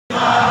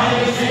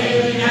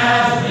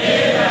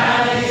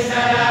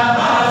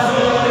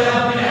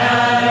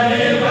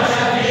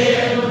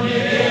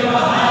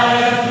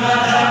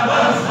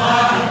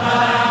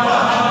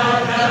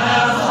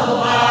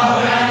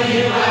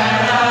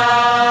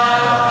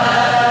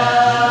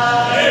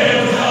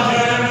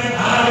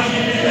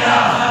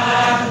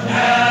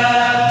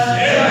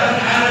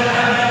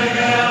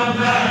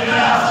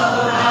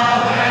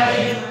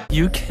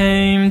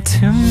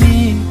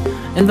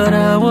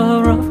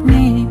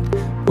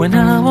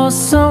When I was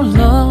so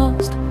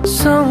lost,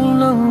 so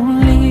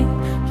lonely,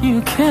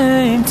 you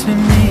came to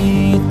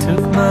me, took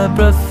my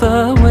breath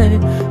away,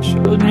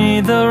 showed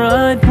me the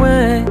right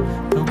way,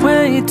 the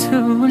way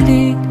to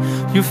lead.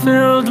 You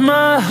filled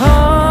my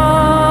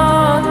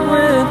heart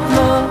with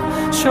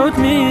love, showed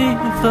me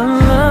the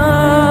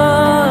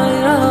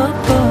light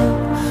above.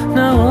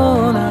 Now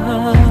all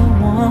I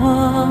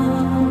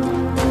want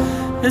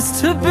is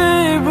to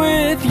be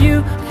with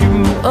you. You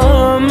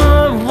are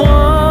my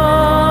one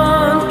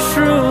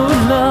true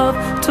love,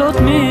 taught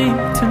me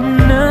to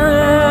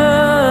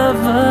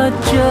never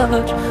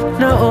judge.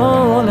 Now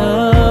all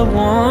I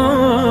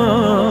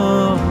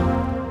want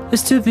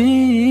is to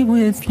be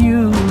with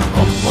you.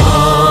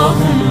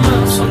 Allahumma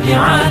salli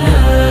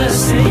ala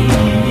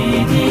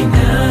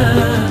sayyidina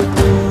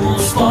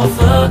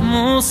Mustafa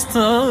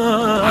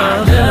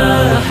ala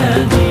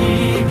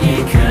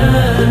habibika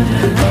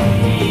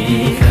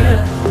nabiyika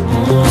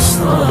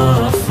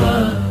Mustafa.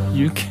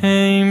 You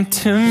came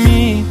to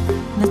me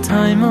in a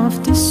time of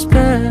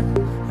despair.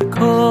 I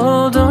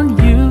called on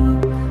you,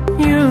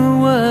 you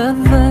were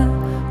there.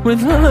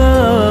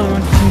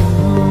 Without you,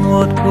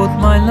 what would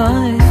my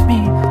life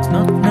be? To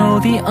not know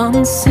the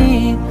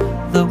unseen,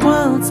 the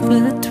worlds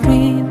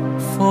between.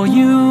 For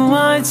you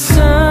I'd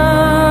sacrifice,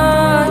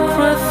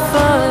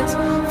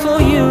 for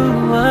you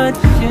I'd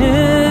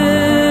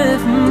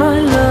give my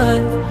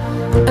life,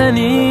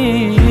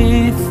 anything,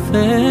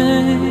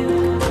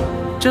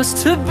 just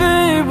to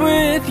be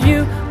with you.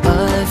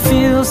 I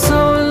feel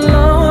so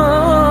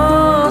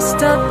lost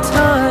at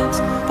times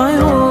by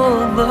all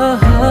the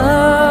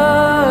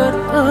hurt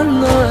and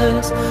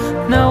lies.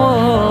 Now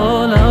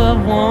all I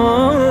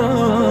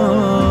want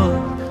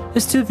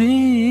is to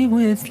be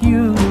with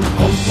you.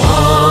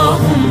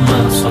 Allahumma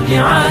salli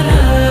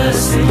ala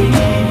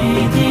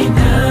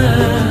sayyidina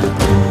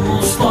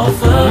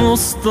Mustafa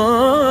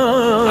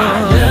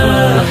ala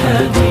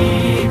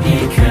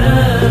habibika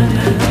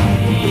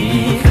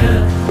nabiyika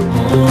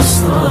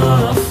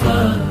Mustafa.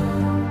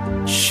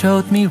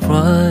 Showed me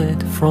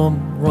right from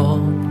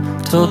wrong,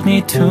 told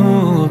me to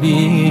be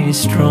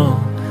strong.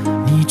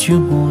 Need you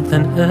more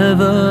than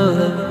ever,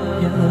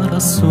 Ya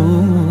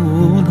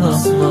Rasulullah.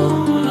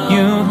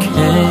 You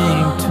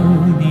came to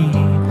me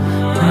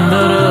in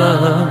the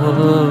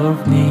hour of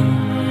need.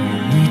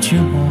 Need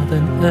you more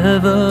than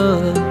ever,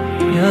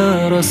 Ya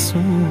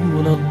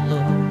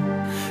Rasulullah.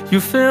 You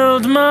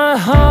filled my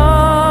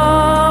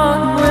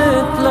heart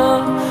with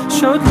love,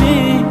 showed me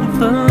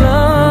the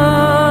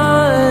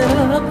light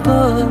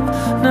above.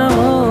 Now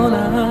all I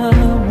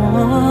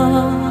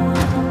want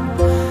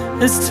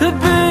is to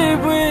be